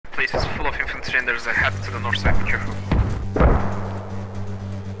and there's a head to the north side, be careful.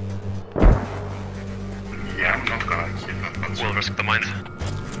 Yeah, I'm not gonna keep that. We'll risk the mines.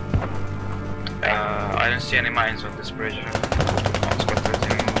 I don't see any mines on this bridge. On squad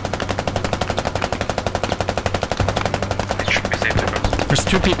 13. It should be safe to cross. There's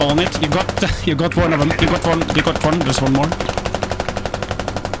 2 people on it. You got one of them. You got one. There's one more.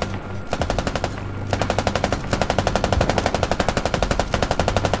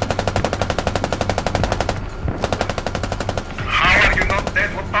 How are you not dead?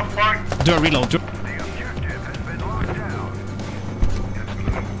 What the fuck? Do a reload.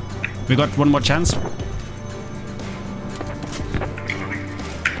 We got one more chance.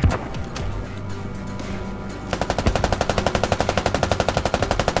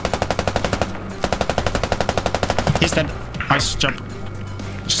 He's dead. Nice job.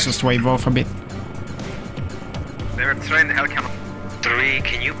 Just wave off a bit. They were trying the hell cannon. 3,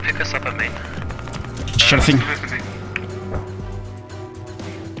 can you pick us up at main? Sure thing.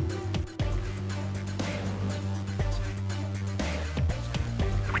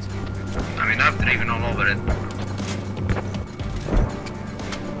 I mean, I'm driving all over it.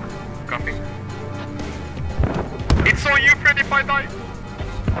 Copy. It's on you, Freddy, if I die!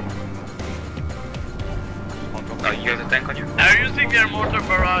 Oh, you guys a tank on you? Are you using their mortar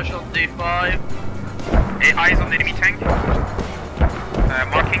barrage on D5? Hey, eyes on the enemy tank.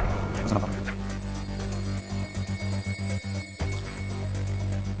 Marking.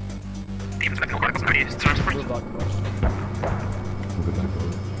 Demons back in the transport.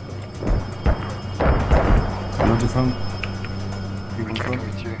 Not found.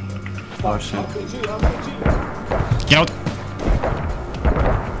 Oh shit. Get out.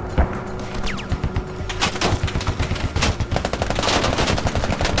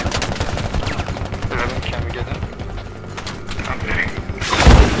 Can we get it? I'm bleeding.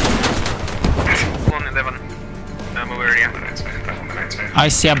 111. Move area. On the right side, back on the right side. I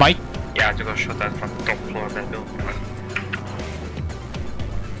see a bike. Yeah, I have to go shot that from the top floor of that building.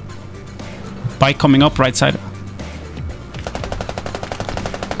 Bike coming up right side.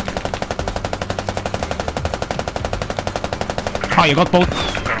 Oh, you got both.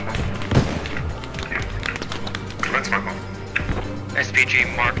 Let's mark one.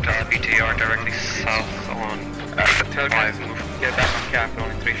 SPG marked BTR directly south on tell guys move. Get back on cap,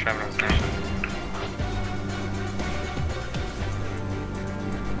 only 3 chevrons now.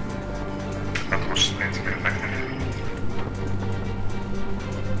 That was meant to be effective.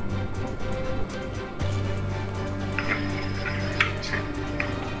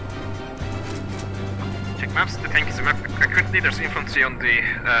 Check maps, the tank is currently there's infantry on the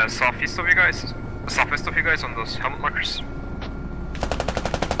southeast of you guys. Southwest of you guys on those helmet markers.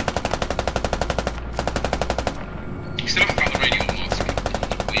 We still haven't found the radio mask.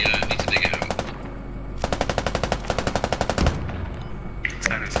 We need to dig it out. It's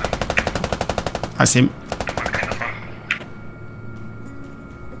down. I see him. What kind of fun?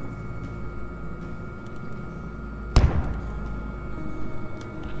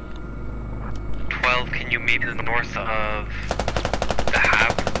 Can you meet in the north of the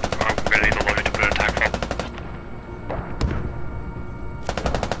hab? Or are we ready to load it to put an attack from?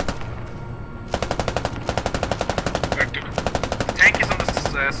 The tank is on the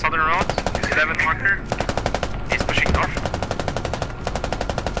southern road, 11 marker. He's pushing north.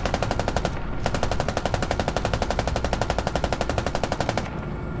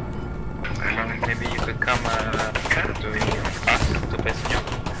 Maybe you could come to us to Pesino.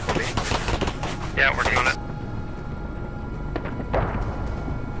 Yeah, working on it.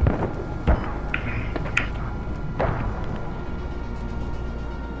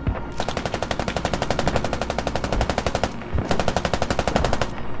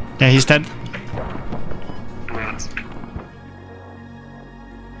 Yeah, he's dead.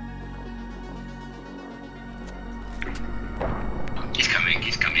 He's coming,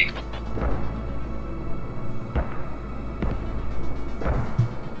 he's coming.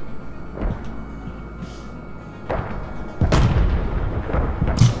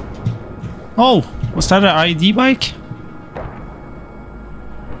 Oh, was that an ID bike?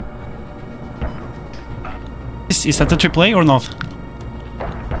 Is that a AAA or not?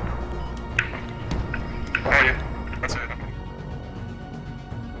 Oh yeah, that's it.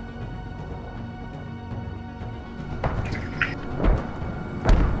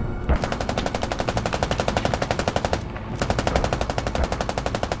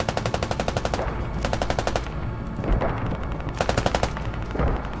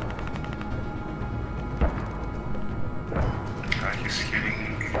 He's heading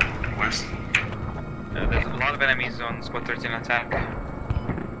west. There's a lot of enemies on squad 13 attack.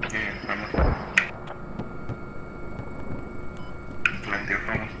 Yeah, I'm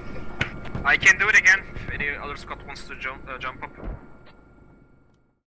problem. I can do it again if any other squad wants to jump up.